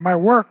My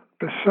work,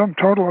 the sum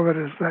total of it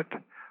is that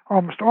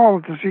almost all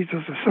the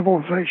diseases of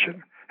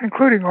civilization,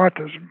 including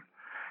autism,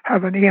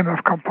 have an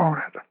EMF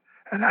component,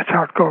 and that's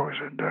how it goes.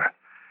 And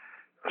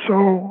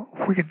so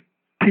if we could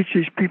teach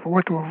these people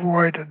what to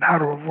avoid and how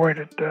to avoid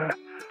it,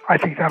 I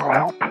think that'll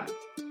help.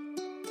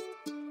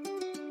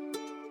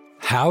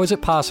 How is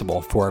it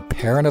possible for a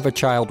parent of a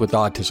child with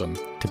autism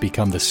to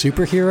become the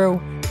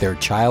superhero their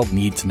child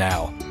needs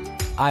now?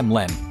 I'm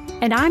Len.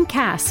 And I'm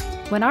Cass.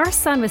 When our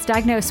son was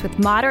diagnosed with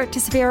moderate to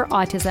severe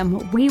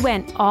autism, we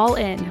went all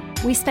in.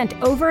 We spent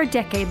over a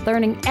decade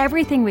learning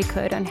everything we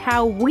could on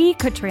how we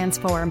could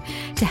transform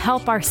to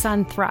help our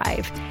son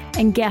thrive.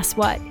 And guess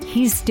what?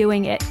 He's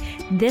doing it.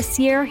 This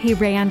year, he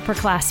ran for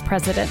class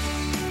president.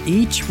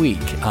 Each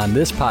week on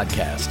this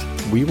podcast,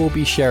 we will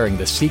be sharing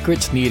the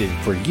secrets needed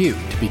for you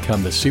to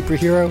become the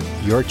superhero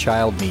your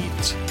child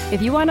needs.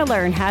 If you want to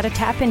learn how to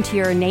tap into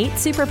your innate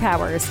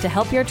superpowers to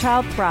help your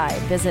child thrive,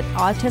 visit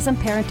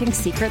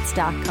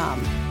autismparenting.secrets.com.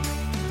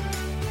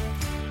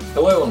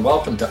 Hello and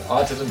welcome to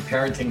Autism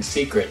Parenting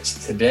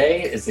Secrets.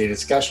 Today is a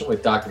discussion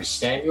with Dr.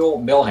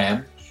 Samuel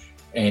Milham,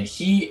 and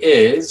he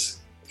is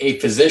a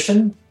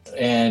physician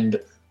and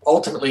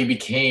ultimately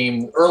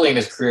became, early in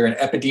his career, an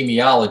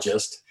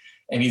epidemiologist.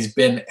 And he's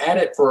been at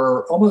it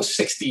for almost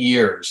 60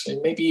 years,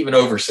 and maybe even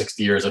over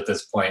 60 years at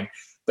this point.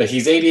 But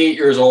he's 88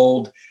 years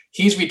old.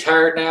 He's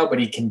retired now,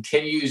 but he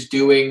continues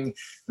doing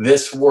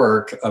this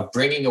work of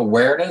bringing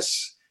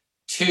awareness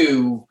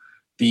to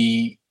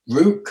the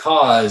root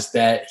cause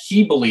that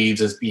he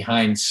believes is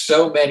behind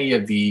so many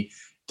of the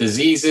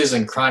diseases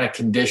and chronic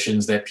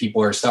conditions that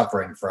people are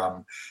suffering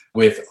from,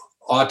 with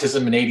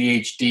autism and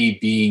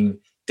ADHD being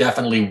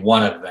definitely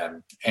one of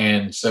them.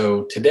 And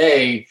so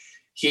today,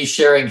 he's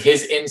sharing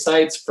his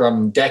insights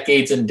from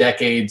decades and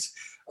decades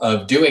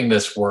of doing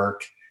this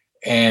work.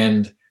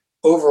 And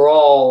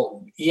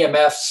overall,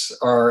 EMFs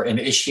are an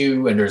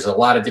issue, and there's a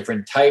lot of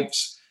different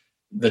types.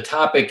 The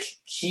topic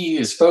he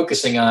is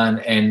focusing on,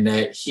 and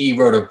that he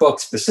wrote a book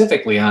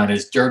specifically on,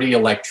 is dirty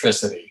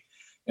electricity.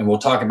 And we'll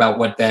talk about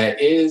what that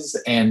is,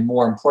 and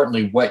more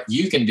importantly, what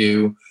you can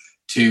do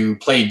to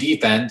play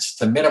defense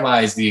to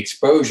minimize the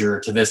exposure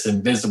to this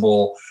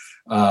invisible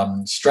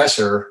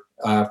stressor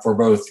for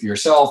both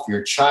yourself,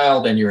 your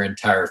child, and your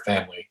entire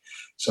family.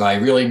 So I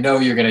really know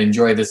you're going to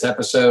enjoy this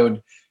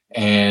episode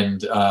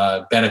and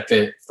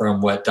benefit from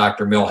what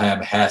Dr.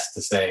 Milham has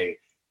to say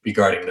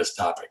regarding this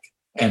topic.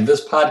 And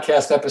this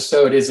podcast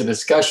episode is a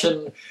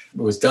discussion. It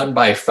was done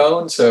by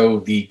phone, so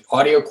the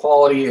audio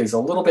quality is a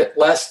little bit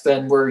less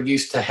than we're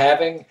used to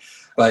having,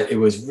 but it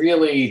was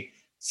really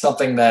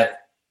something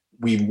that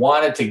we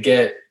wanted to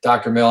get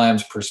Dr.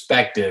 Milham's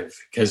perspective,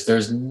 because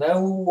there's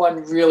no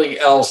one really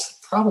else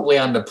probably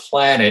on the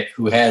planet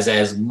who has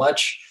as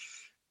much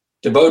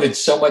devoted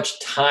so much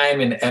time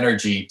and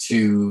energy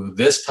to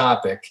this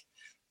topic,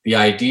 the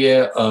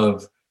idea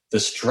of the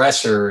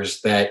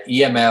stressors that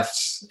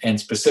EMFs and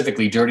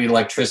specifically dirty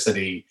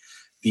electricity,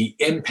 the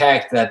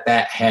impact that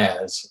that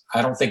has.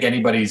 I don't think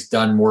anybody's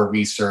done more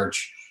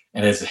research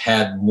and has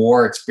had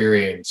more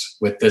experience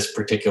with this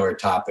particular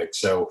topic.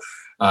 So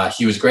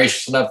he was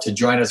gracious enough to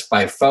join us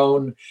by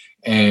phone.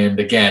 And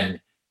again,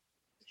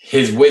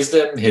 his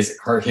wisdom, his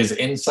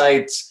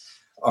insights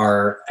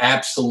are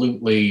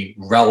absolutely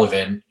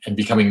relevant and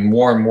becoming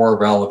more and more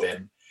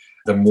relevant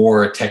the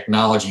more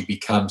technology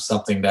becomes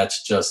something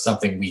that's just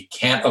something we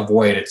can't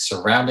avoid. It's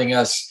surrounding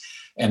us,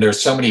 and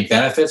there's so many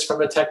benefits from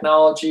the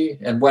technology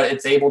and what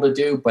it's able to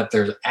do, but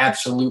there's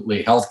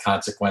absolutely health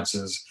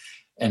consequences.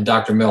 And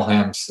Dr.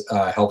 Milham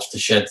helps to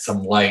shed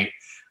some light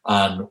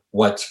on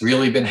what's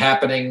really been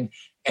happening,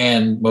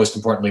 and most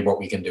importantly, what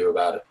we can do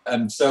about it.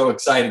 I'm so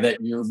excited that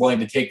you're willing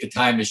to take the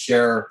time to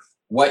share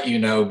what you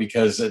know,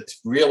 because it's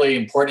really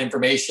important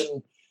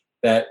information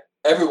that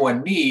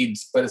everyone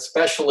needs, but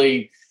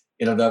especially,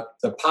 you know, the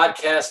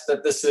podcast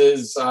that this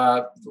is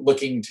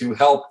looking to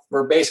help.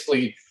 We're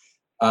basically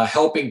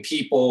helping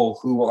people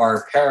who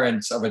are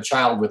parents of a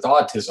child with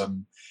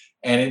autism.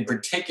 And in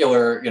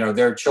particular, you know,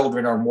 their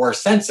children are more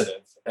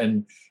sensitive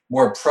and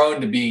more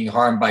prone to being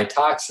harmed by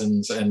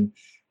toxins. And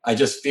I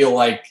just feel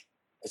like,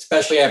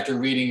 especially after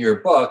reading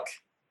your book,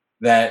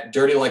 that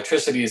dirty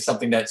electricity is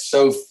something that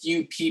so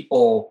few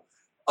people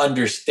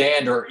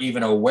understand or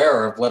even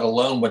aware of, let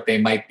alone what they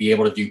might be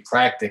able to do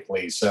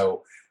practically.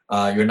 So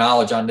your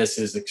knowledge on this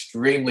is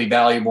extremely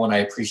valuable, and I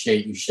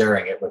appreciate you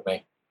sharing it with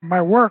me. My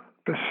work,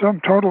 the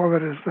sum total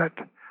of it is that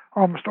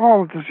almost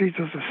all the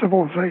diseases of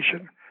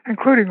civilization,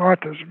 including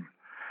autism,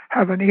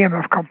 have an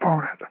EMF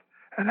component,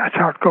 and that's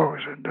how it goes.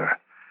 And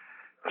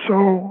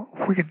so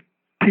if we could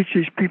teach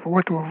these people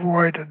what to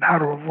avoid and how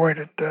to avoid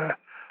it,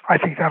 I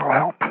think that'll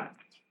help.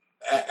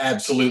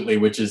 Absolutely,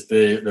 which is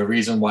the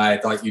reason why I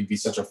thought you'd be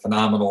such a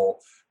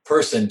phenomenal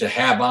person to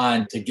have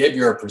on to give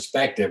your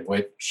perspective,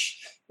 which,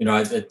 you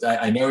know,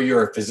 I know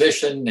you're a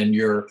physician and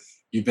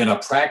you've been a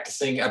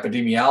practicing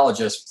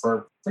epidemiologist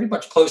for pretty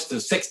much close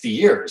to 60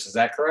 years. Is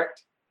that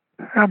correct?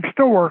 I'm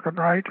still working,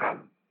 right?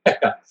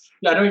 Yeah,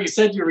 I know you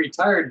said you're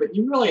retired, but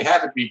you really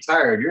haven't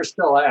retired. You're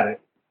still at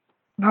it.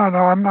 No,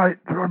 I'm not.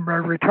 I'm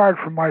retired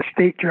from my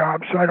state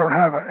job, so I don't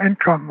have an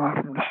income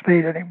from the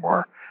state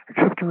anymore,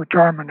 except the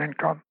retirement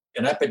income.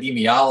 An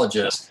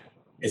epidemiologist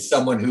is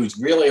someone who's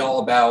really all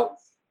about,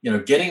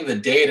 getting the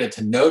data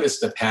to notice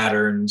the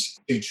patterns,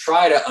 to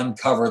try to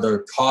uncover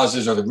the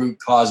causes or the root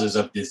causes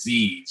of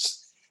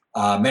disease.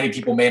 Many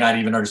people may not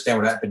even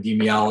understand what an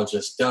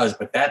epidemiologist does,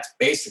 but that's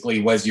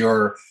basically was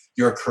your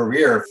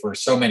career for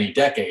so many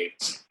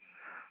decades.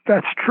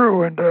 That's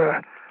true, and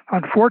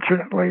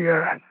unfortunately,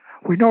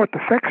 we know what the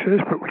fix is,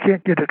 but we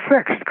can't get it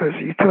fixed because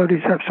the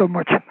utilities have so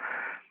much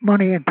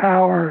money and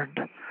power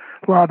and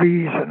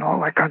lobbies and all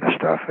that kind of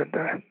stuff.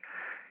 And,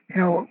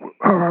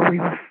 we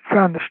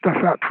found this stuff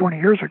out 20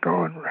 years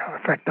ago. And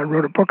in fact, I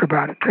wrote a book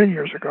about it 10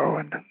 years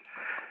ago.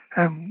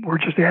 And we're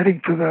just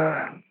adding to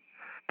the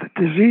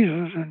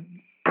diseases and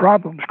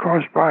problems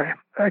caused by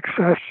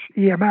excess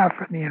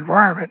EMF in the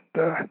environment.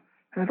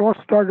 It all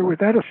started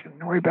with Edison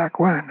way back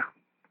when.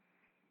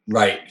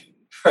 Right.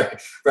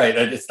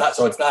 It's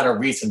not a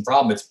recent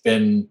problem. It's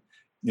been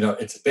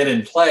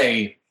in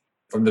play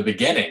from the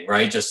beginning,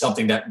 right? Just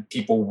something that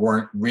people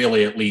weren't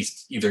really at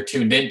least either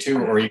tuned into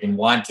or even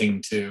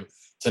wanting to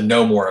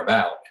know more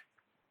about.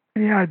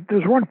 Yeah,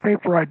 there's one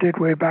paper I did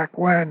way back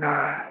when.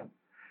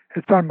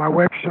 It's on my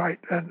website,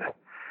 and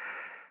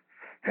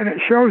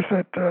it shows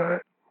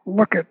that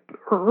look at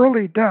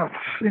early deaths.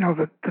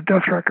 The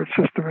death record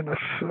system in this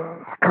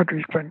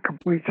country's been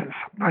complete since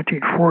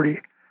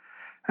 1940.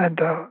 And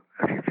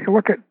if you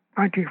look at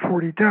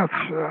 1940 deaths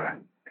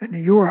in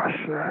the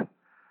U.S.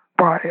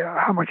 By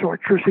how much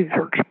electricity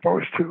they're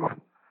exposed to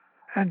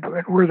and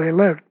where they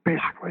lived,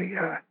 basically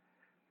the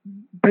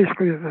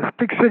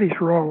big cities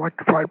were all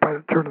electrified by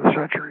the turn of the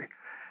century.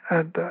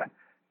 And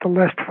the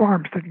last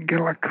farms didn't get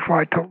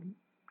electrified till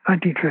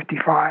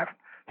 1955.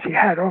 So you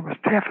had almost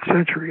half a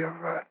century of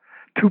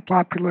two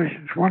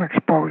populations, one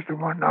exposed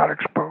and one not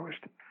exposed.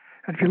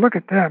 And if you look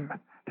at them,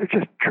 there's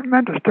just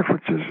tremendous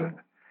differences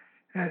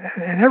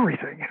in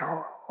everything,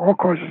 all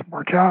causes of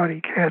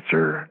mortality,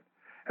 cancer,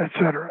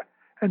 etc.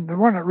 And the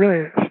one that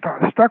really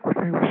stuck with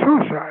me was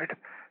suicide.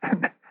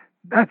 And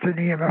that's an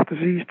EMF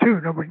disease, too.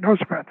 Nobody knows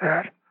about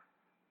that.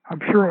 I'm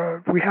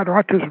sure if we had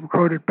autism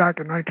coded back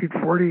in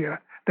 1940,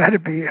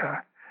 that'd be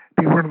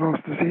one of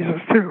those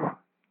diseases, too.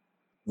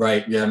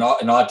 Right. Yeah. And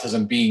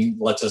autism being,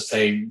 let's just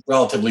say,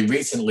 relatively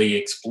recently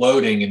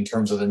exploding in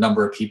terms of the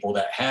number of people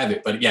that have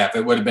it. But yeah, if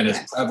it would have been as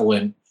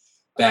prevalent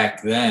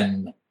back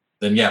then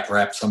yeah,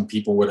 perhaps some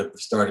people would have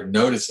started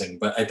noticing.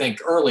 But I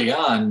think early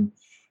on,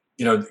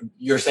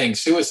 you're saying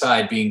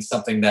suicide being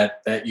something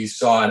that you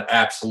saw an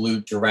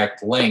absolute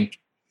direct link.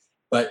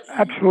 But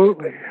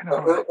absolutely.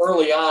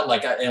 Early on,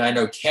 and I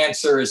know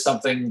cancer is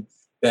something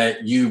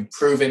that you've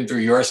proven through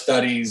your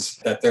studies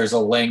that there's a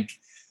link.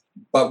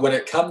 But when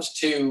it comes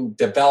to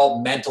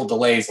developmental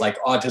delays like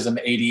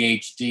autism,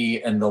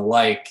 ADHD, and the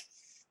like,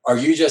 are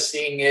you just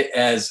seeing it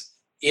as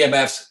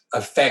EMFs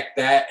affect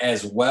that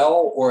as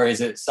well? Or is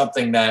it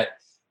something that,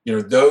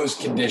 those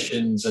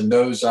conditions and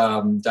those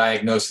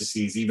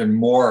diagnoses even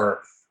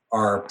more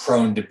are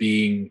prone to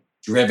being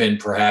driven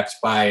perhaps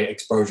by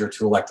exposure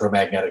to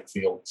electromagnetic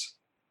fields?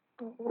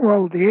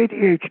 Well, the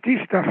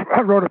ADHD stuff,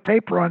 I wrote a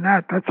paper on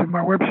that. That's on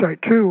my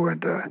website too.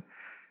 And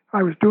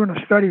I was doing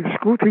a study with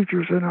school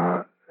teachers in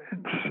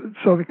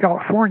Southern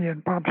California,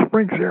 in Palm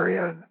Springs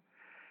area.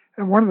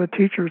 And one of the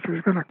teachers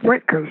was going to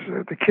quit because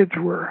the kids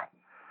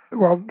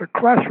the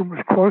classroom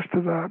was close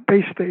to the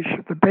base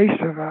station, the base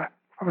of a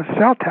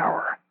cell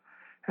tower.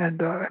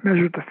 And I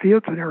measured the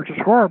fields, and they were just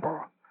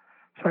horrible.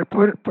 So I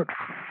put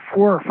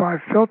 4 or 5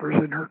 filters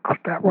in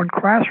that one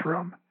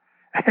classroom,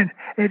 and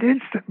it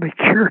instantly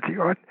cured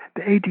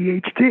the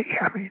ADHD.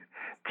 I mean,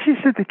 she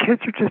said the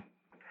kids are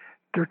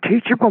they're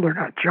teachable, they're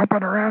not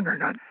jumping around, they're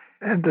not.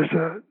 And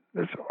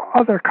there's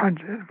other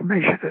kinds of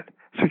information that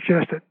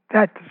suggests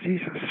that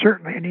disease is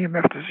certainly an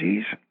EMF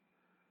disease.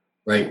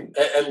 Right.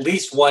 At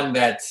least one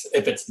that's,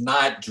 if it's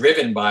not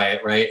driven by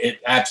it, right,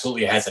 it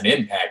absolutely has an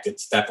impact.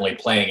 It's definitely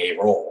playing a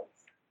role.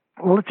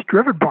 Well, it's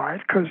driven by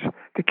it because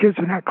the kids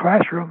in that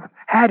classroom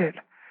had it.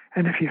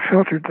 And if you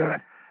filtered the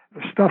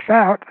stuff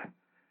out,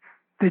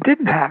 they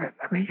didn't have it.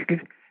 I mean,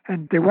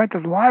 and they went to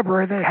the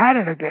library, they had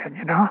it again,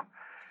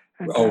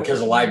 And, because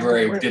the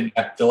library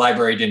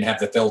didn't have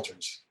the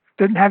filters.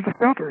 Didn't have the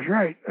filters,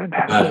 right. And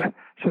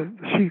so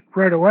she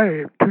right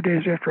away, 2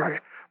 days after I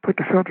put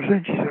the filters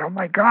in, she said, "Oh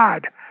my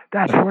God,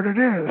 that's what it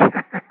is."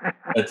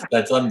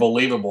 That's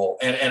unbelievable.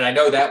 And I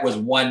know that was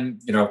one,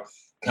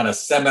 kind of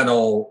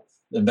seminal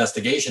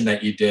investigation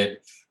that you did.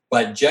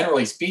 But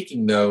generally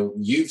speaking, though,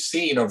 you've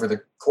seen over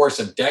the course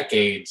of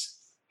decades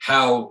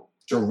how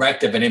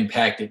direct of an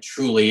impact it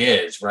truly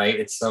is, right?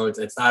 It's not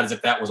as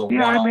if that was a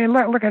one-off. I mean,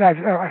 look at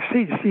I've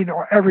seen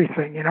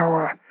everything,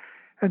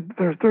 and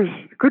there's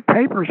good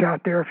papers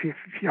out there if you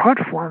hunt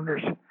for them.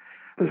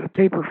 There's a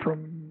paper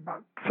from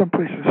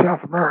someplace in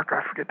South America.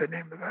 I forget the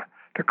name of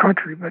the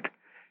country, but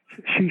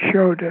she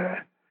showed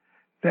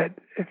that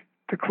if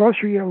the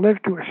closer you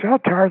live to a cell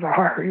tower, the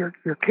higher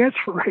your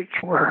cancer rates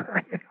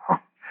were,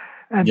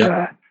 And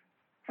yep.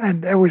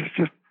 And it was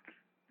just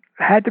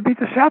had to be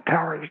the cell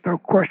tower. There's no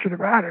question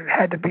about it. It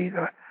had to be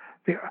the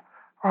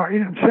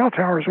even cell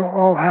towers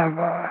all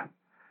have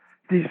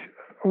these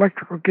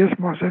electrical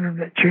gizmos in them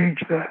that change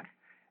the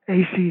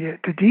AC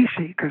to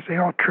DC because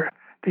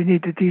they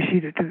need the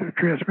DC to do the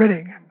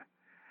transmitting. And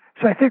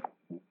so I think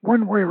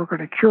one way we're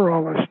going to cure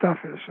all this stuff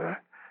is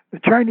the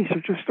Chinese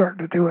are just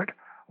starting to do it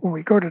when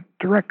we go to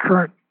direct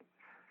current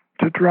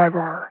to drive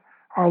our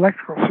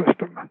electrical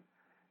system.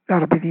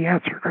 That'll be the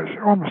answer because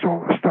almost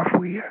all the stuff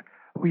we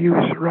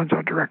use runs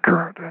on direct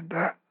current, and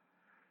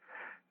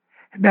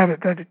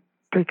that'd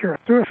take care of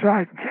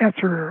suicide, and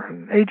cancer,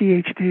 and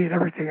ADHD, and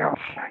everything else.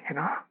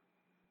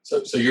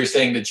 So you're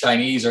saying the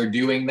Chinese are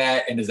doing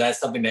that, and is that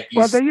something that you?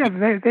 Well,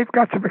 they've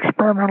got some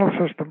experimental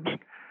systems,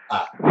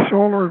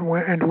 solar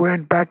and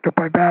wind backed up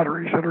by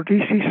batteries that are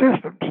DC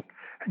systems,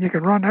 and you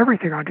can run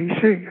everything on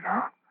DC.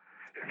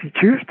 If you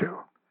choose to.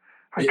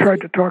 I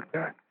tried to talk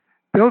to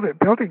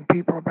building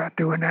people about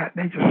doing that,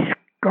 and they just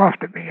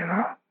scoffed at me.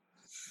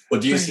 Well,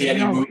 do you see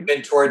any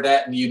movement toward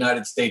that in the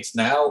United States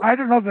now? I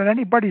don't know that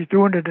anybody's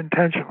doing it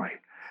intentionally,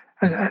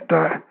 and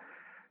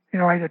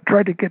I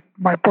tried to get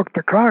my book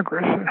to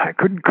Congress, and I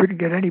couldn't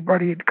get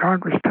anybody in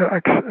Congress to,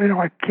 I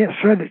can't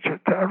send it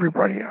to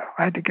everybody.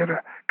 I had to get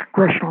a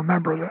congressional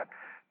member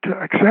to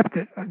accept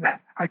it, and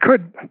I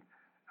couldn't.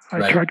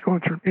 I tried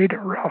going through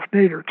Ralph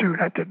Nader too, and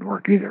that didn't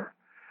work either.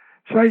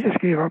 So I just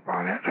gave up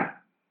on it.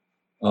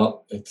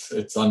 Well,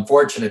 it's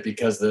unfortunate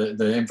because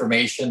the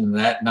information and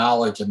that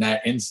knowledge and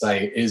that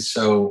insight is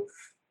so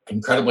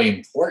incredibly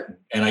important.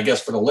 And I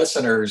guess for the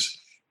listeners,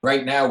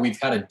 right now we've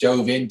kind of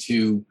dove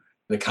into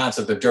the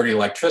concept of dirty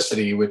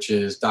electricity, which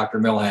is Dr.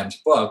 Milham's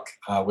book,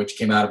 which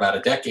came out about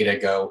a decade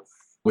ago,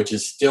 which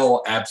is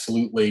still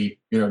absolutely,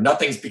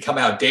 nothing's become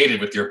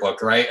outdated with your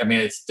book, right? I mean,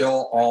 it's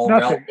still all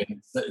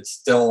relevant. It's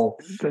still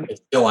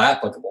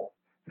applicable.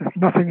 There's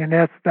nothing in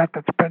that's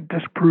been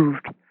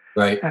disproved.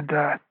 Right. And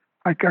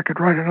I could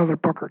write another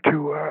book or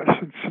two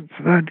since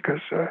then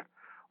because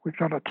we've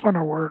done a ton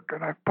of work,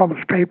 and I've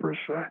published papers,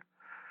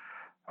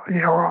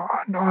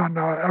 on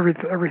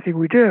everything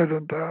we did,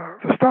 and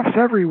the stuff's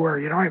everywhere.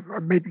 I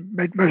made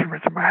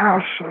measurements in my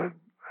house,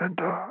 and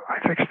I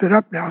fixed it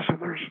up now, so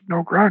there's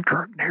no ground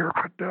current here.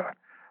 But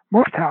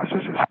most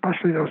houses,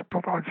 especially those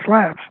built on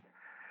slabs,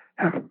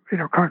 have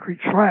concrete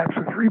slabs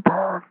with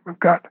rebar. We've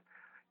got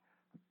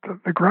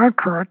the ground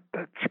current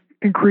that's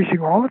increasing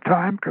all the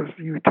time because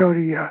the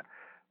utility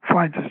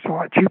finds it's a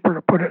lot cheaper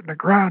to put it in the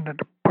ground than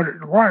to put it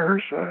in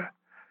wires.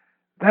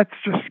 That's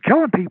just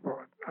killing people,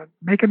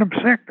 making them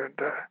sick. And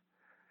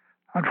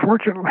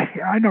unfortunately,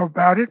 I know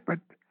about it, but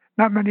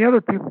not many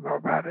other people know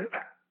about it.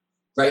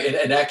 Right,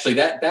 and actually,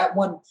 that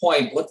one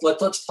point,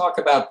 let's talk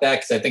about that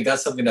because I think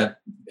that's something that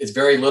is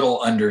very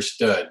little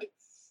understood.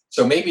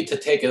 So maybe to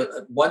take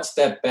one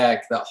step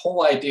back, the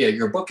whole idea,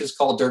 your book is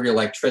called Dirty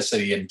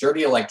Electricity, and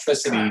dirty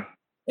electricity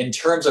in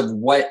terms of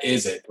what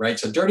is it, right?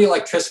 So dirty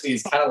electricity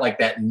is kind of like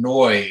that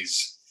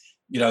noise,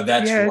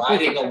 that's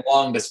riding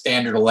along the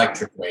standard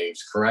electric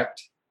waves,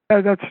 correct?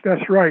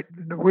 That's right.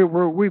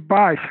 We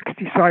buy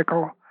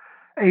 60-cycle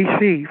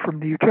AC from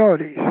the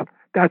utilities.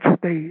 That's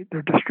what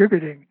they're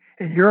distributing.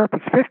 In Europe,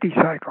 it's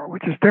 50-cycle,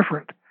 which is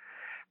different,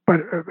 but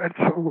it's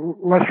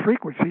less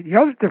frequency. The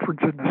other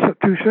difference in the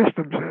two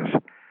systems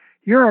is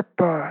Europe,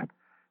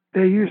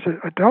 they use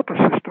a delta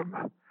system,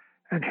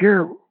 and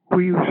here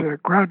we use a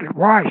grounded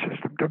Y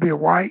system,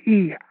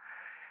 WYE.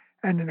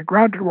 And in the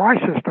grounded Y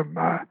system,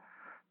 the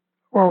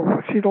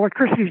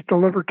electricity is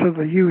delivered to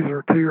the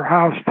user, to your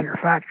house, to your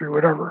factory,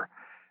 whatever,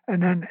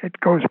 and then it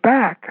goes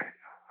back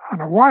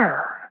on a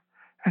wire.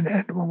 And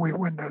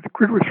when the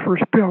grid was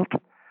first built,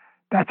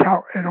 that's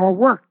how it all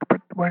worked.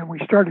 But when we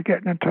started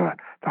getting into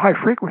the high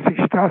frequency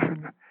stuff,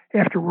 and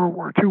after World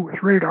War II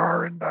with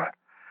radar and the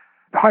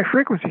high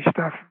frequency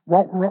stuff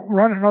won't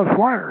run in those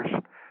wires.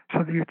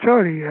 So the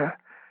utility,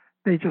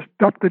 they just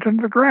dumped it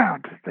into the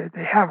ground.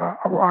 They have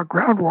a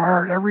ground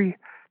wire at every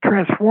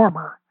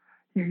transformer.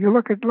 You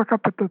look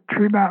up at the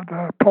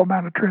pole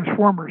mounted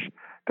transformers,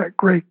 that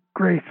gray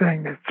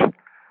thing.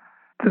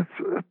 It's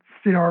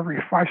every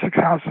 5-6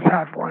 houses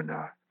have one.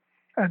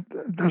 And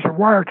there's a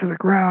wire to the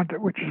ground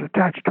which is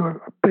attached to a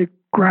big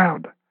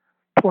ground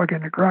plug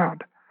in the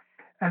ground.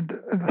 And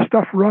the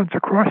stuff runs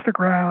across the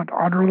ground,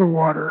 under the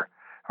water,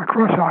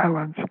 across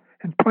islands,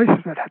 in places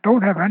that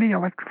don't have any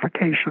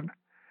electrification,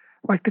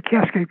 like the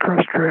Cascade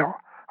Crest Trail.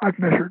 I've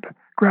measured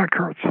ground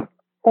currents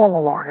all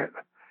along it.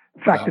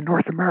 In fact, in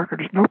North America,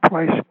 there's no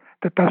place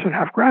that doesn't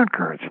have ground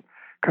currents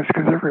because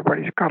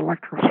everybody's got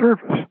electrical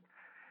service.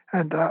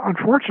 And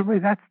unfortunately,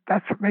 that's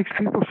what makes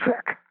people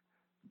sick.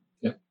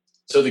 Yeah.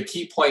 So the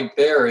key point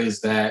there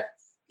is that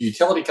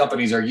utility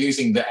companies are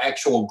using the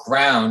actual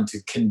ground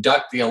to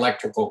conduct the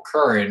electrical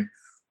current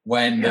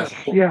when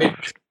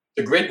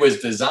the grid was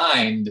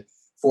designed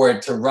for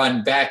it to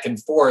run back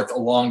and forth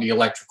along the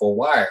electrical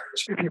wires.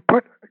 If you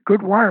put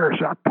good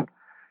wires up,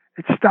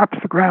 it stops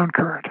the ground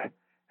current.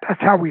 That's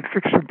how we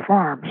fixed some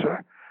farms.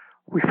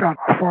 We found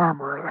a farm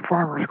where the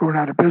farmer was going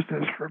out of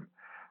business from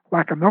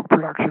lack of milk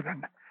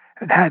production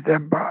and had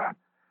them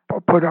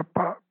put up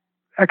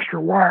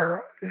extra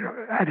wire,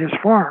 at his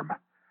farm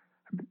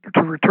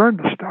to return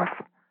the stuff,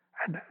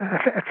 and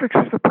it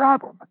fixes the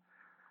problem.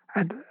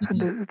 And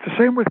it's the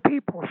same with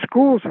people.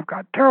 Schools have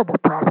got terrible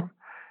problem.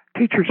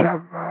 Teachers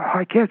have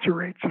high cancer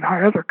rates and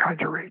high other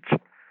kinds of rates.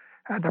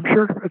 And I'm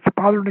sure it's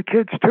bothering the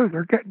kids too.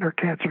 They're getting their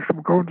cancer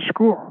from going to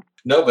school.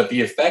 No, but the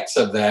effects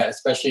of that,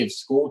 especially if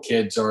school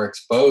kids are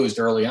exposed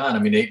early on, I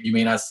mean, you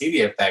may not see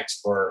the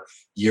effects for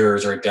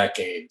years or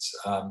decades.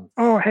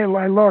 Hey,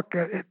 look,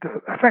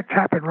 the effects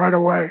happen right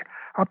away.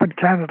 Up in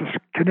Canada,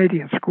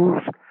 Canadian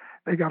schools,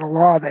 they got a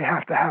law. They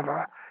have to have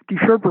a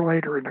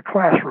defibrillator in the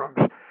classrooms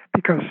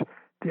because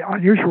the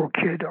unusual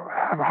kid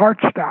have a heart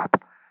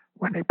stop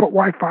when they put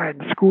Wi-Fi in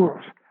the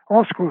schools.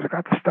 All schools have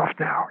got the stuff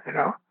now,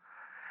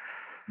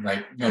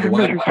 Right. The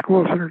measured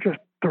schools that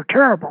they're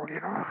terrible,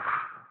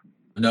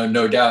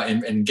 No doubt,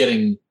 and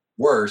getting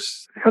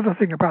worse. The other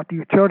thing about the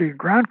utility and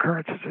ground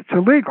currents is it's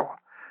illegal.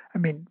 I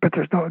mean, but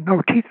there's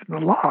no teeth in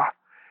the law.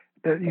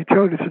 The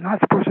utilities are not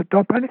supposed to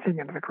dump anything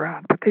into the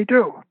ground, but they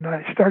do. And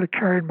I started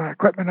carrying my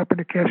equipment up in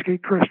the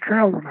Cascade Crest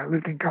Trail when I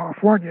lived in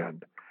California,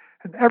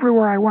 and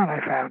everywhere I went, I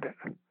found it.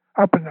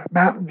 Up in the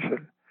mountains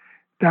and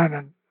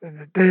down in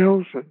the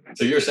dales.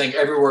 So you're saying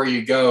everywhere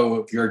you go,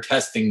 if you're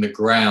testing the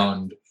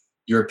ground,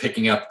 you're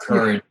picking up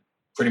current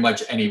pretty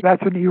much anywhere.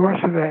 That's in the U.S.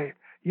 of A.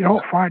 You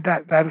don't find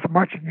that as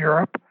much in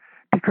Europe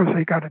because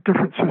they got a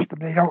different system.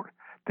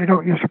 They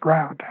don't use the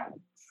ground.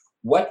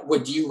 What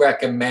would you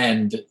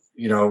recommend,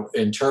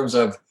 in terms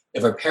of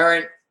if a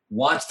parent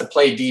wants to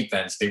play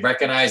defense, they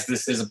recognize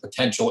this is a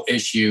potential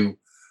issue,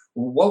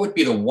 what would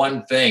be the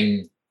one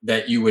thing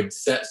that you would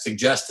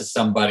suggest to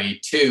somebody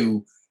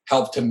to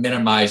help to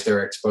minimize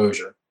their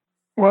exposure?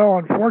 Well,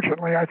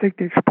 unfortunately, I think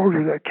the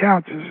exposure that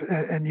counts is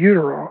in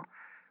utero.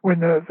 When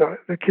the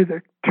kid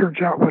that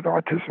turns out with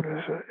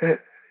autism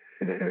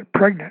is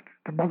pregnant,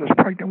 the mother's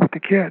pregnant with the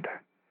kid.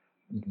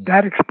 Mm-hmm.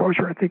 That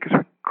exposure, I think, is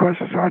what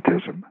causes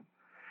autism.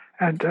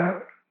 And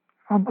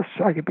unless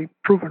I could be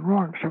proven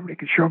wrong, somebody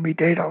could show me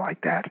data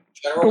like that.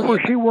 But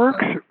where she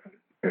works,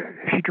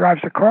 she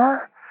drives a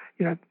car.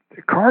 The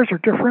cars are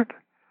different.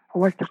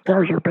 Electric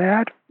cars are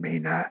bad. I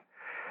mean,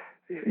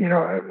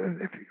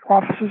 if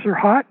offices are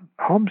hot,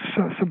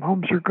 some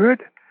homes are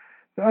good.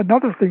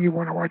 Another thing you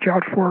want to watch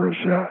out for is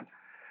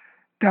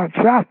down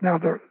south now,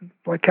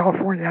 like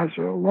California has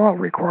a law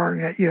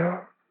requiring that you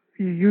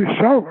use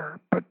solar,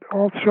 but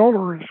all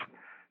solar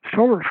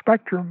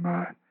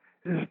spectrum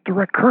is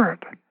direct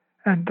current,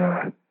 and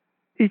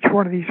each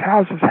one of these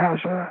houses has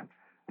a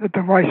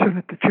device in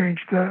it to change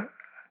the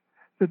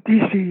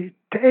DC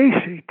to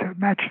AC to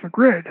match the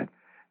grid.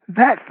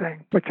 That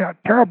thing puts out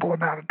a terrible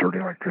amount of dirty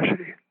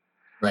electricity.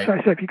 Right. So I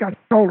said, if you got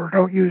solar,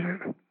 don't use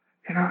it.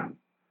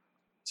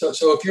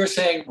 So if you're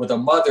saying with a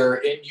mother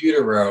in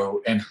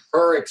utero and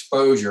her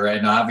exposure,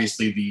 and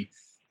obviously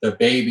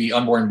the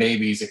unborn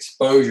baby's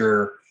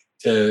exposure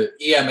to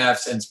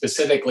EMFs and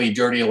specifically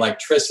dirty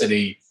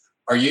electricity,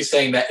 are you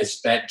saying that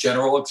it's that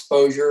general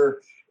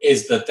exposure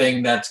is the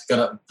thing that's going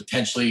to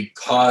potentially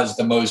cause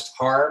the most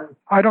harm?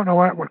 I don't know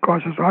what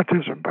causes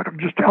autism, but I'm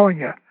just telling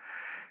you,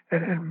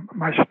 in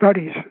my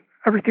studies,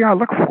 everything I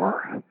look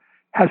for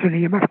has an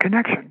EMF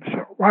connection.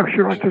 So why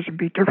should autism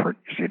be different?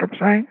 You see what I'm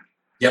saying?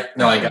 Yep.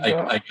 No,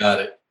 I got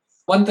it.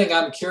 One thing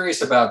I'm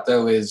curious about,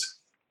 though, is,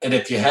 and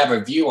if you have a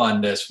view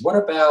on this, what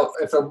about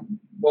if a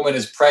woman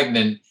is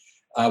pregnant,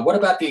 what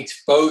about the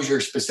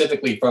exposure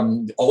specifically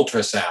from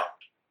ultrasound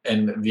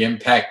and the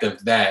impact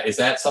of that? Is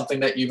that something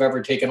that you've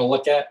ever taken a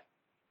look at?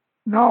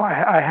 No,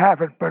 I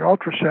haven't, but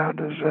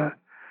ultrasound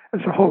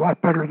is a whole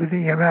lot better than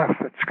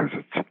EMF. It's because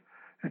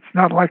it's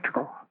not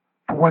electrical,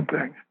 for one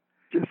thing.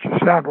 It's the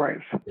sound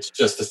waves. It's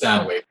just the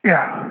sound wave.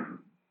 Yeah.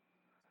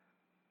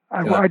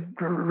 I'd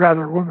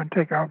rather a woman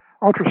take an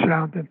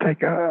ultrasound than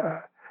take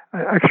an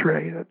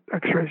X-ray that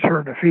X-rays her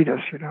in the fetus,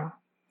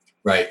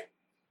 Right.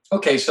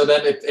 Okay, so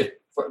then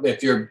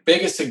if your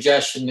biggest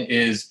suggestion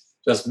is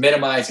just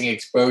minimizing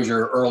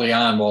exposure early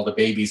on while the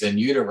baby's in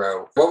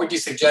utero, what would you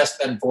suggest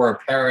then for a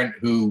parent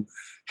who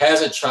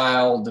has a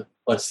child,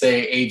 let's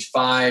say age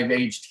 5,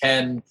 age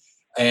 10,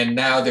 and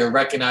now they're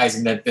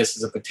recognizing that this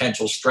is a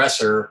potential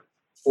stressor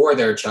for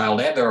their child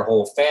and their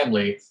whole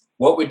family?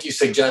 What would you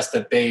suggest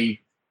that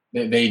they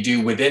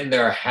do within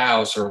their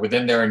house or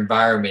within their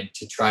environment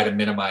to try to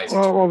minimize it?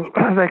 Well,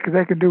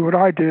 they can do what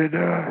I did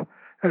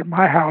at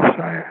my house.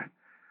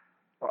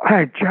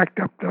 I jacked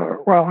up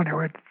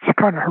it's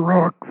kind of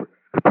heroic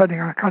depending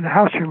on the kind of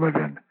house you live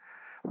in.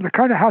 The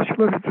kind of house you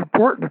live in is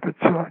important. If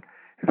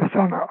it's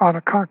on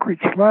a concrete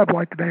slab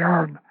like they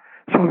are in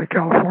Southern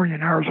California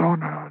and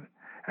Arizona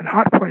and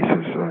hot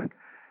places,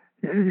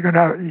 you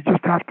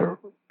just have to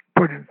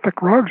put in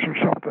thick rugs or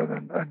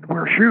something and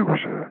wear shoes.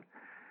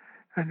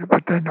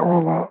 But then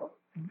all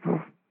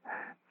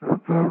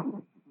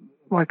the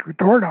like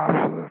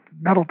doorknobs, the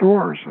metal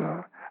doors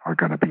are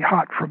going to be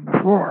hot from the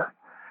floor.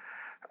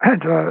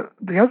 And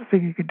the other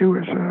thing you can do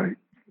is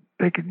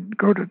they can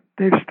go to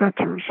Dave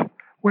Stetzer's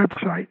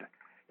website.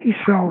 He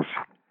sells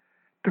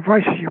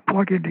devices you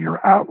plug into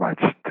your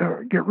outlets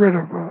to get rid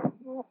of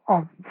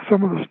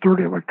some of this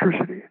dirty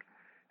electricity.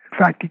 In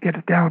fact, you get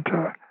it down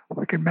to,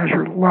 we can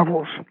measure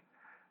levels.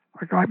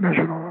 Like I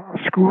measured a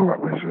school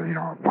that was,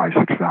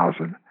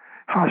 5,000-6,000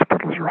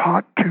 hospitals are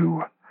hot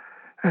too,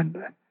 and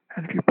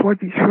if you plug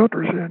these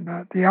filters in,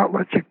 the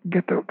outlets, you can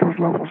get those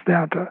levels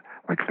down to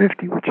like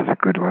 50, which is a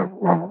good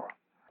level.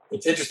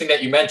 It's interesting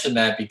that you mentioned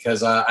that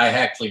because I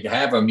actually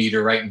have a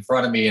meter right in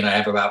front of me, and I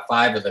have about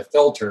 5 of the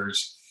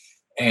filters.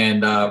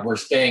 And we're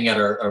staying at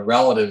a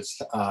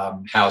relative's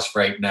house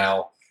right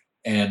now,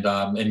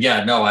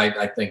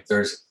 I think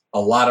there's a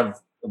lot of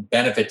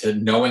benefit to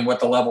knowing what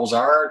the levels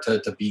are,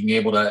 to being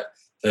able to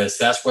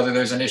assess whether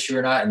there's an issue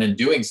or not, and then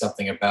doing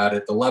something about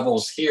it. The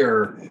levels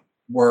here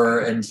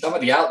were, in some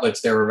of the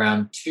outlets, they were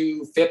around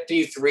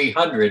 250,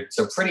 300,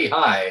 so pretty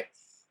high.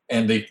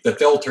 And the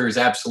filters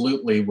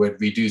absolutely would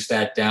reduce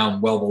that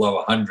down well below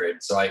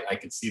 100. So I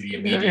could see the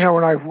immediate.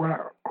 When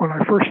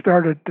I first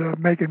started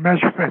making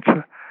measurements,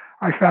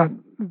 I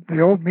found the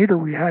old meter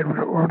we had would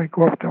only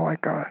go up to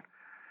like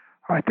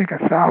I think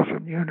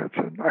 1,000 units.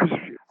 And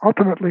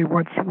ultimately,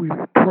 once we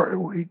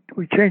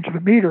changed the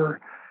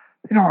meter,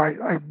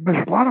 I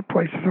measured a lot of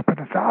places up in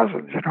the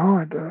thousands,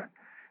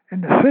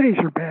 and the cities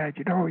are bad.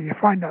 You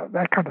find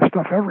that kind of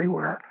stuff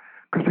everywhere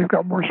because they've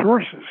got more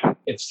sources.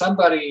 If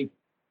somebody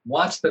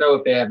wants to know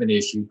if they have an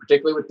issue,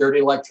 particularly with dirty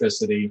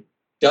electricity,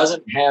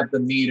 doesn't have the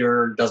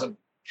meter, doesn't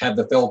have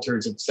the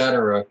filters, et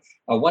cetera.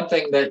 One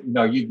thing that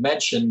you've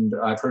mentioned,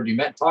 I've heard you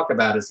talk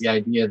about, is the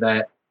idea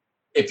that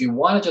if you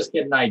want to just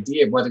get an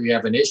idea of whether you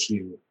have an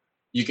issue,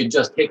 you can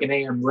just take an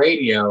AM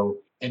radio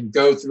and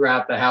go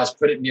throughout the house,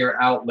 put it near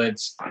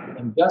outlets,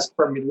 and just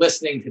from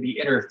listening to the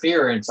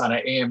interference on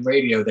an AM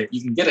radio, that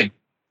you can get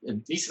a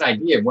decent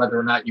idea of whether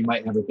or not you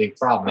might have a big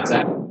problem. Is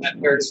that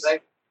fair to say?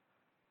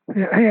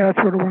 Yeah,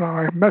 that's when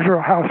I measure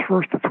a house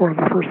first. It's one of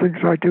the first things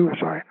I do is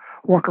I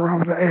walk around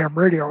with the AM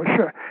radio.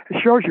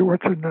 It shows you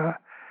what's in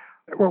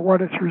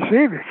what it's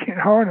receiving,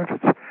 and if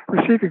it's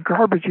receiving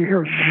garbage, you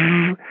hear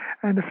zzz,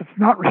 and if it's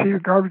not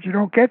receiving garbage, you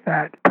don't get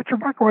that. Put your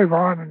microwave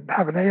on and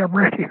have an AM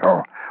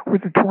radio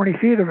within 20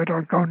 feet of it,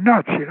 it'll go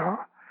nuts,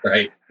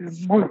 Right.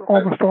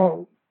 Almost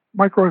all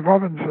microwave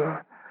ovens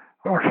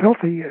are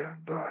filthy,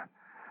 and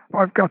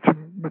I've got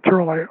some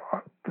material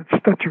that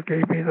Stetzer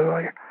gave me that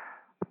I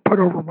put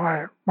over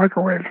my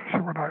microwave, so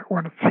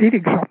when it's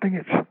heating something,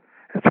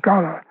 it's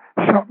got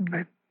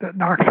something that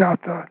knocks out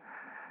the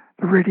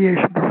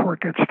radiation before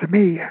it gets to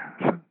me.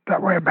 So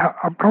that way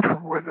I'm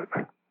comfortable with it.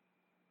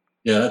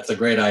 Yeah, that's a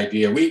great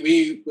idea.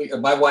 We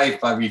my wife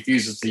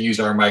refuses to use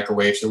our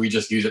microwave, so we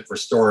just use it for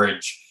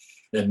storage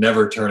and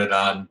never turn it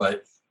on.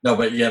 But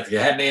yeah, if you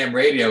had an AM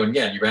radio and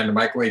again, you ran the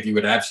microwave, you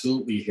would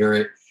absolutely hear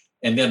it.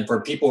 And then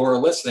for people who are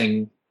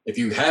listening, if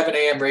you have an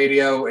AM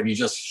radio and you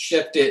just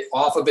shift it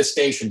off of a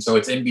station, so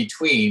it's in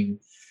between,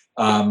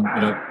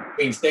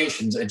 between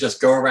stations, and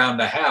just go around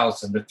the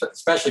house, and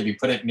especially if you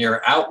put it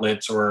near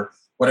outlets or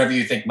whatever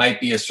you think might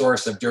be a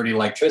source of dirty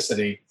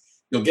electricity,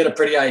 you'll get a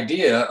pretty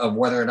idea of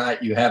whether or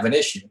not you have an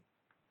issue.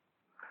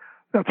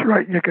 That's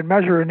right. You can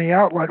measure in the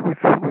outlet with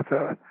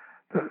the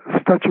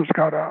Stetzer's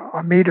got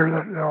a meter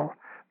that will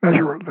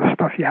measure the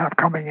stuff you have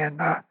coming in,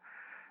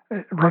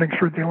 running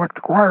through the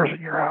electric wires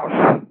in your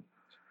house.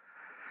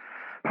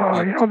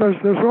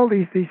 There's all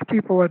these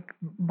people that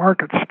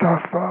market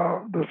stuff.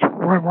 There's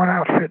one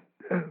outfit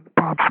in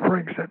Palm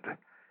Springs that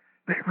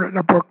they've written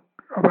a book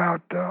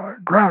about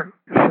ground.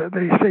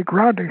 They say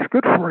grounding is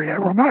good for you.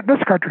 Well, not in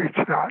this country,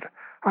 it's not.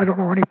 I don't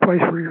know any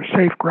place where you're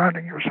safe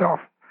grounding yourself.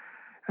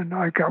 And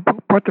I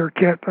bought their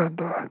kit,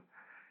 and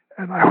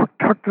I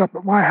hooked it up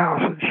at my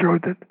house and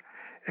showed that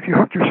if you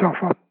hook yourself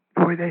up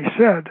the way they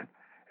said,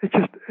 it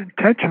just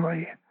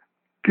intentionally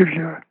gives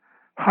you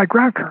high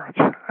ground currents.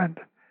 And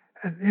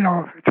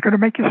it's going to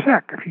make you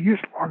sick if you use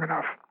it long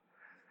enough.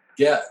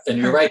 Yeah, and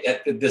you're right.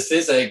 This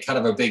is a kind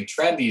of a big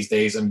trend these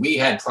days, and we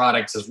had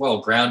products as well: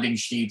 grounding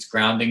sheets,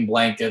 grounding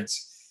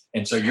blankets.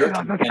 And so you're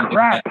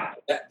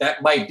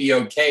that might be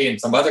okay in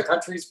some other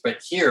countries,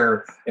 but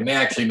here it may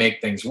actually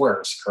make things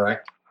worse.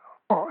 Correct?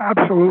 Oh,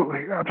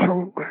 absolutely,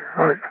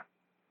 right.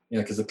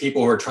 Because the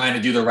people who are trying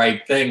to do the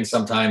right thing,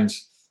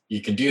 sometimes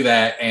you can do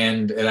that,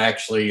 and it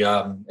actually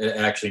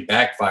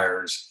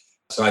backfires.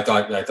 So I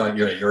thought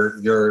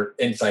your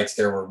insights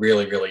there were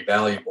really, really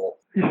valuable.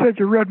 You said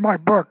you read my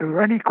book. Are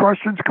there any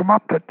questions come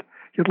up that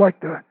you'd like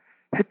to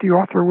hit the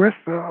author with,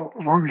 as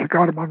long as you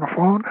got him on the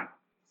phone?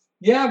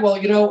 Yeah, well,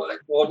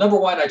 number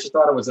one, I just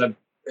thought it was a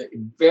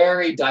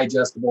very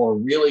digestible, a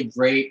really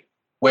great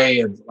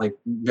way of,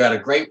 you had a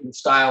great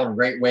style and a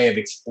great way of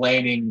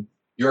explaining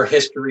your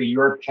history,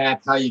 your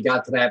path, how you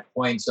got to that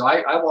point. So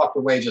I walked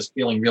away just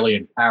feeling really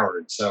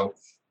empowered. So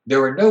there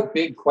were no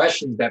big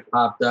questions that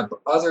popped up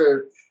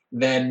other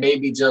than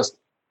maybe just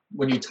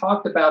when you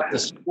talked about the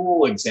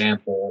school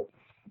example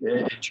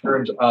in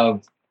terms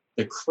of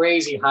the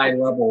crazy high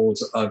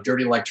levels of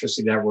dirty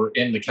electricity that were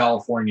in the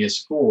California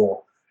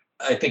school.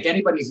 I think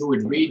anybody who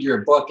would read your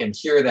book and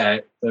hear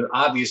that, the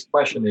obvious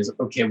question is,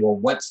 okay, well,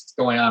 what's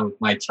going on with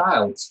my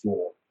child's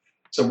school?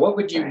 So what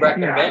would you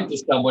recommend to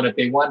someone if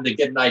they wanted to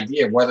get an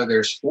idea of whether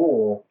their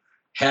school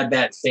had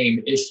that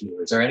same issue?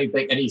 Is there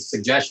any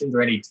suggestions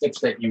or any tips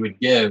that you would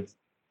give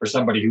for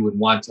somebody who would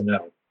want to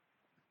know?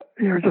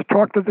 Just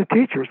talk to the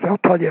teachers. They'll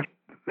tell you,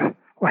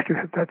 like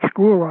at that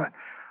school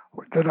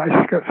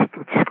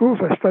the schools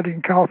I studied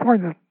in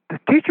California, the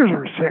teachers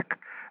are sick.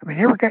 I mean,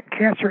 they were getting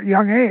cancer at a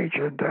young age,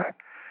 and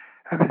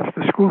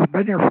the school's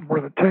been here for more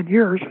than 10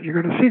 years.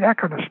 You're going to see that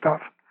kind of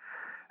stuff.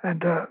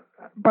 And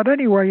but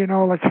anyway,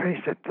 let's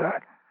face it,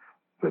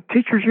 the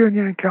teachers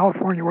union in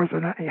California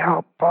wasn't any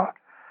help.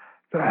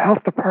 The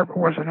health department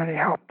wasn't any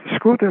help. The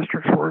school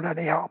districts weren't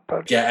any help.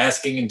 Yeah,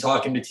 asking and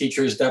talking to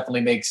teachers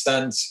definitely makes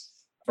sense.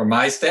 From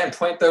my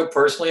standpoint, though,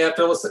 personally,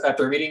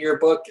 after reading your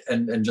book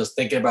and just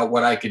thinking about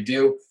what I could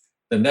do,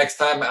 the next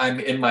time I'm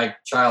in my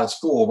child's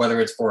school, whether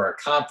it's for a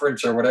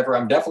conference or whatever,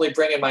 I'm definitely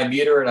bringing my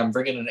meter, and I'm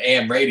bringing an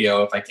AM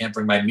radio if I can't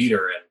bring my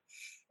meter in.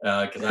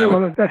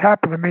 Well, that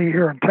happened to me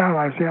here in town.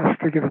 I was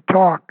asked to give a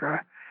talk,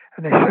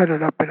 and they set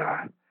it up in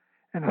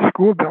a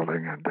school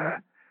building, and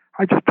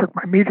I just took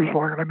my meters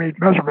along and I made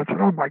measurements,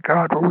 and oh my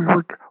God, what we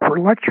were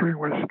lecturing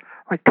was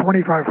like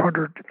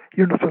 2,500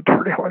 units of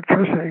dirty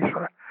electricity.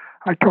 So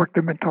I talked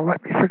them into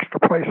let me fix the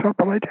place up,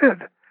 and I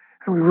did.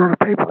 And we wrote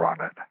a paper on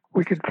it.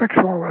 We can fix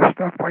all this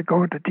stuff by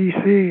going to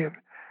D.C. And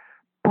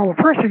well,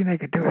 the first thing they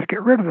could do is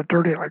get rid of the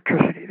dirty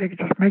electricity. They could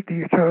just make the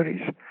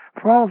utilities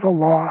follow the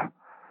law,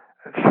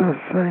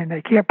 saying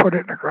they can't put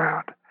it in the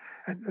ground.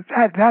 And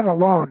that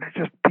alone would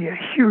just be a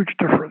huge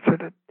difference.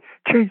 And it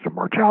changed the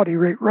mortality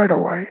rate right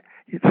away.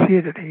 You'd see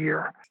it in a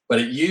year.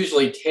 But it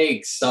usually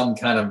takes some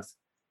kind of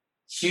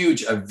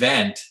huge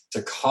event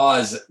to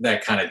cause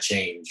that kind of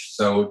change.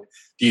 So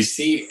do you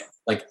see,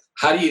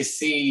 how do you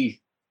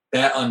see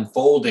that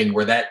unfolding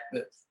where the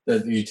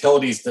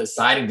utilities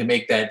deciding to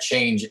make that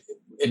change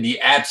in the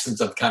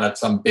absence of kind of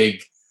some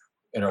big,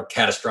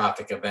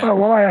 catastrophic event?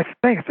 Well, I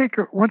think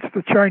once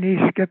the Chinese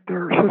get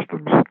their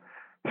systems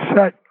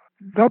set,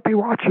 they'll be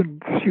watching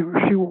to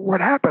see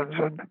what happens,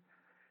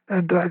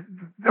 and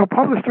they'll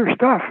publish their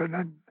stuff,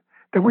 and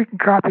then we can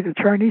copy the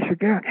Chinese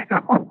again.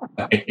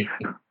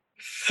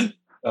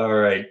 All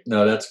right.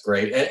 No, that's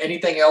great.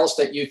 Anything else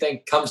that you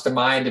think comes to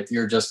mind if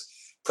you're just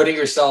putting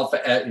yourself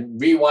at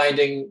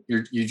rewinding?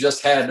 You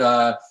just had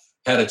a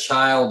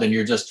child, and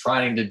you're just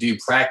trying to do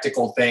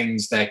practical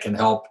things that can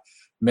help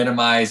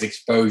minimize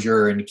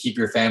exposure and keep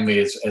your family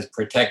as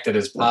protected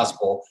as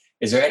possible.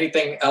 Is there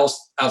anything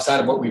else outside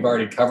of what we've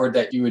already covered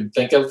that you would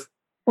think of?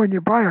 When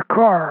you buy a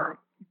car,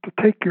 to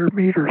take your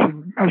meters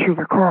and measure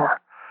the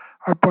car.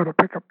 I bought a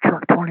pickup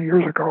truck 20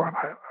 years ago, and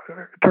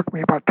it took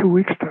me about 2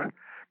 weeks to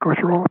go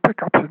through all the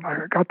pickups, and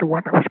I got the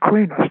one that was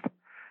cleanest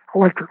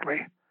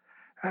electrically,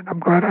 and I'm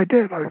glad I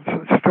did.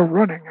 It's still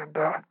running,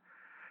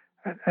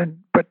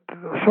 but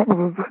some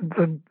of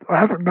I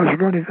haven't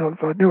measured any of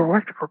the new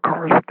electrical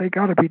cars, but they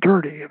got to be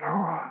dirty,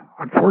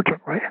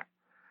 unfortunately.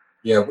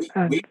 Yeah,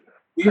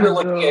 we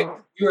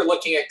were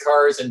looking at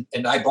cars,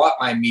 and I bought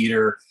my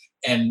meter,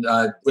 and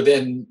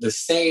within the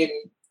same,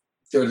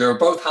 they were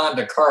both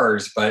Honda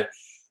cars, but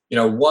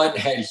one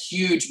had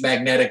huge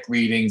magnetic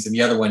readings and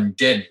the other one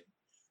didn't.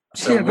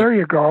 So yeah, there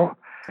you go.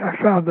 I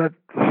found that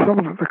some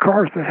of the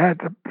cars that had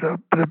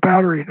the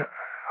battery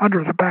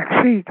under the back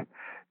seat,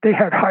 they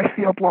had high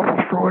field levels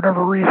for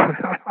whatever reason.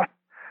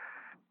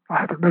 I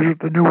haven't measured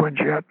the new ones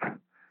yet.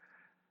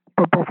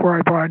 But before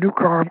I buy a new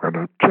car, I'm going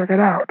to check it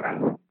out.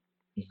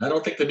 I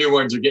don't think the new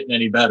ones are getting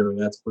any better,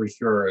 that's for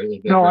sure.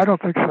 No, I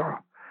don't think so.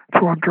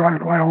 So I'm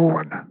driving my old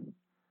one.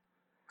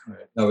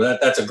 Right. No,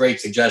 that's a great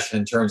suggestion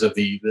in terms of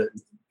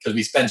because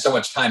we spend so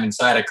much time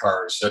inside of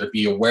cars, so to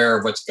be aware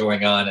of what's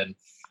going on. And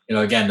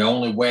again, the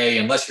only way,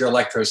 unless you're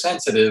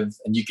electrosensitive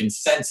and you can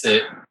sense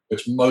it,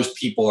 which most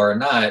people are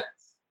not,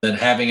 then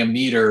having a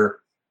meter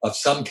of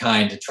some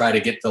kind to try to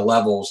get the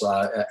levels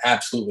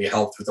absolutely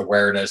helps with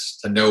awareness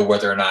to know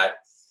whether or not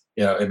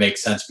it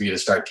makes sense for you to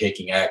start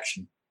taking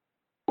action.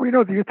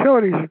 Well, the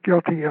utilities are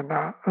guilty, and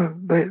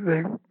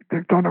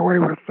they've done away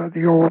with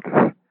the old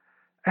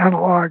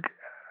analog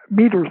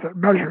meters that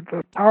measured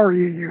the power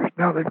you use.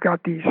 Now they've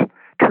got these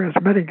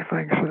transmitting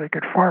things, so they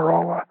could fire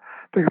all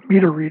the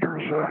meter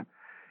readers.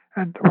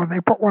 And when they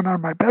put one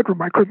on my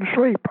bedroom, I couldn't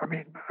sleep. I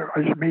mean,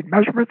 I just made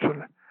measurements,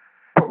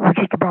 but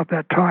just about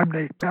that time,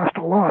 they passed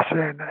a law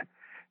saying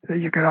that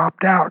you could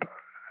opt out.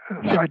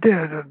 So I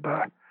did, and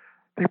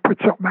they put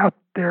something out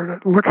there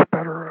that looks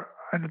better,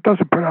 and it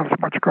doesn't put out as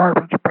much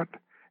garbage, but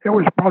it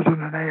was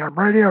buzzing an AM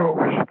radio. It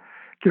was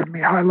giving me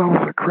high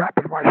levels of crap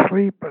in my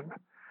sleep.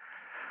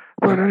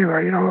 But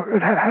anyway,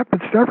 it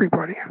happens to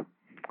everybody.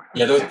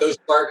 Yeah, those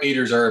smart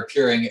meters are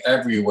appearing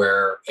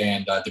everywhere,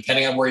 and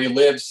depending on where you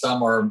live,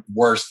 some are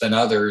worse than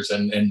others,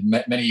 and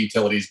many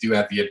utilities do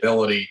give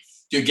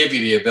you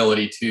the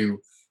ability to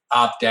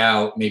opt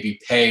out, maybe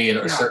pay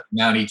a certain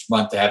amount each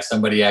month to have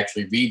somebody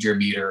actually read your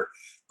meter.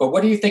 But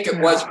what do you think it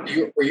was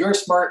for your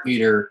smart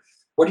meter?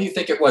 What do you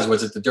think it was?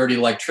 Was it the dirty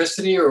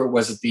electricity, or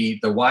was it the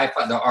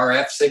Wi-Fi, the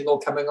RF signal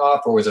coming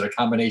off, or was it a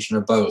combination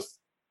of both?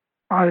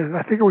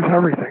 I think it was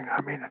everything.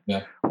 I mean,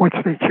 once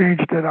they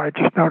changed it, I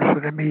just noticed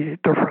an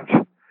immediate difference.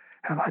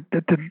 And I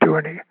didn't do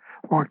any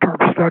long-term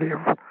study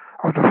of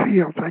of the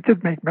fields. I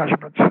did make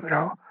measurements,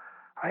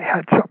 I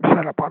had something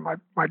set up on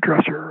my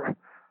dresser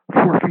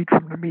 4 feet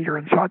from the meter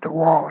inside the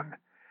wall, and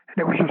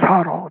it was just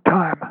hot all the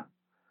time.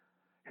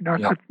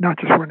 Not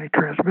just when they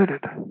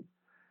transmitted.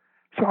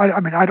 So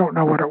I don't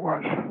know what it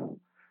was.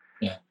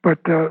 Yeah. But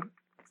there's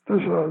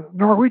a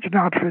Norwegian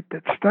outfit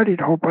that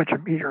studied a whole bunch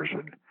of meters,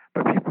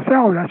 but people say,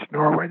 "Oh, that's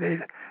Norway."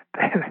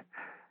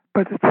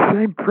 But it's the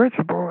same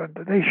principle, and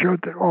they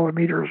showed that all the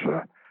meters,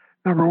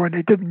 number one,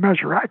 they didn't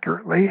measure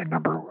accurately, and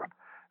number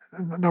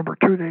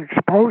two, they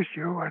exposed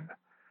you,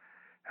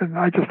 and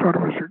I just thought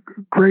it was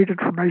great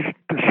information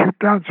to shoot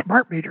down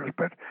smart meters,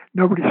 but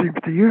nobody seems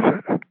to use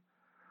it.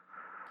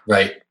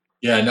 Right.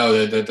 Yeah.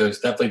 No. There's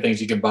definitely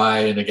things you can buy,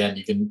 and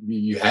again,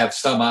 you have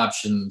some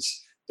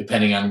options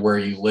depending on where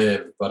you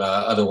live, but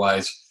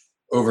otherwise,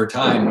 over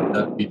time,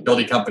 the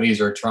utility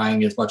companies are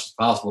trying as much as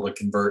possible to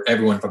convert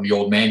everyone from the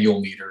old manual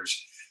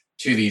meters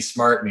to these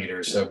smart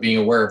meters. So being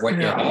aware of what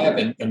you have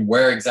and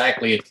where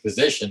exactly it's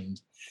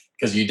positioned,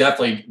 because you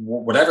definitely,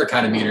 whatever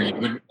kind of meter, you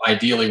would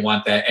ideally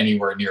want that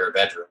anywhere near a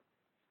bedroom.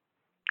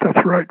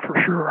 That's right,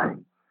 for sure.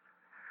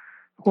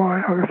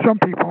 Well, some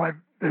people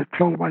I've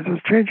told them, I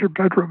just change your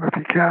bedroom if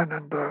you can,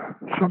 and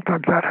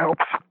sometimes that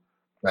helps.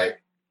 Right.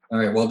 All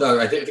right. Well, Doug,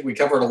 I think we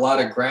covered a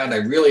lot of ground. I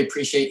really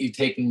appreciate you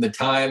taking the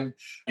time.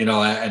 And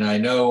I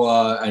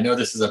know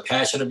this is a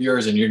passion of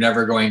yours, and you're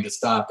never going to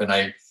stop. And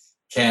I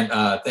can't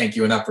thank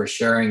you enough for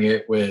sharing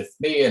it with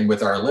me and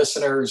with our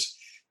listeners.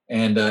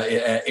 And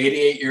at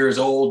 88 years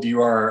old,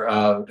 you are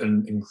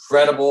an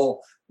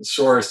incredible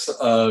source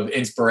of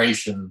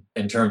inspiration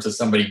in terms of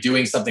somebody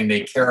doing something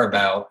they care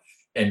about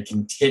and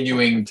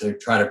continuing to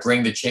try to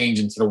bring the change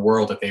into the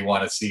world that they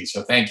want to see.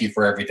 So thank you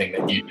for everything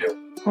that you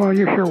do. Well,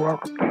 you're sure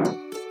welcome.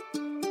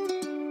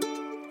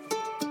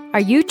 Are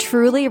you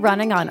truly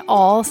running on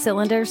all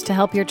cylinders to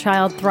help your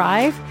child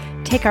thrive?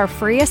 Take our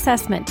free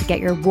assessment to get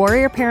your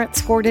Warrior Parent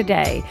score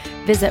today.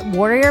 Visit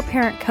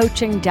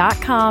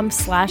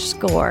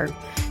warriorparentcoaching.com/score,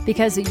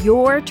 because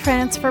your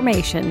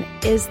transformation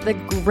is the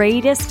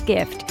greatest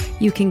gift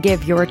you can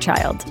give your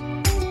child.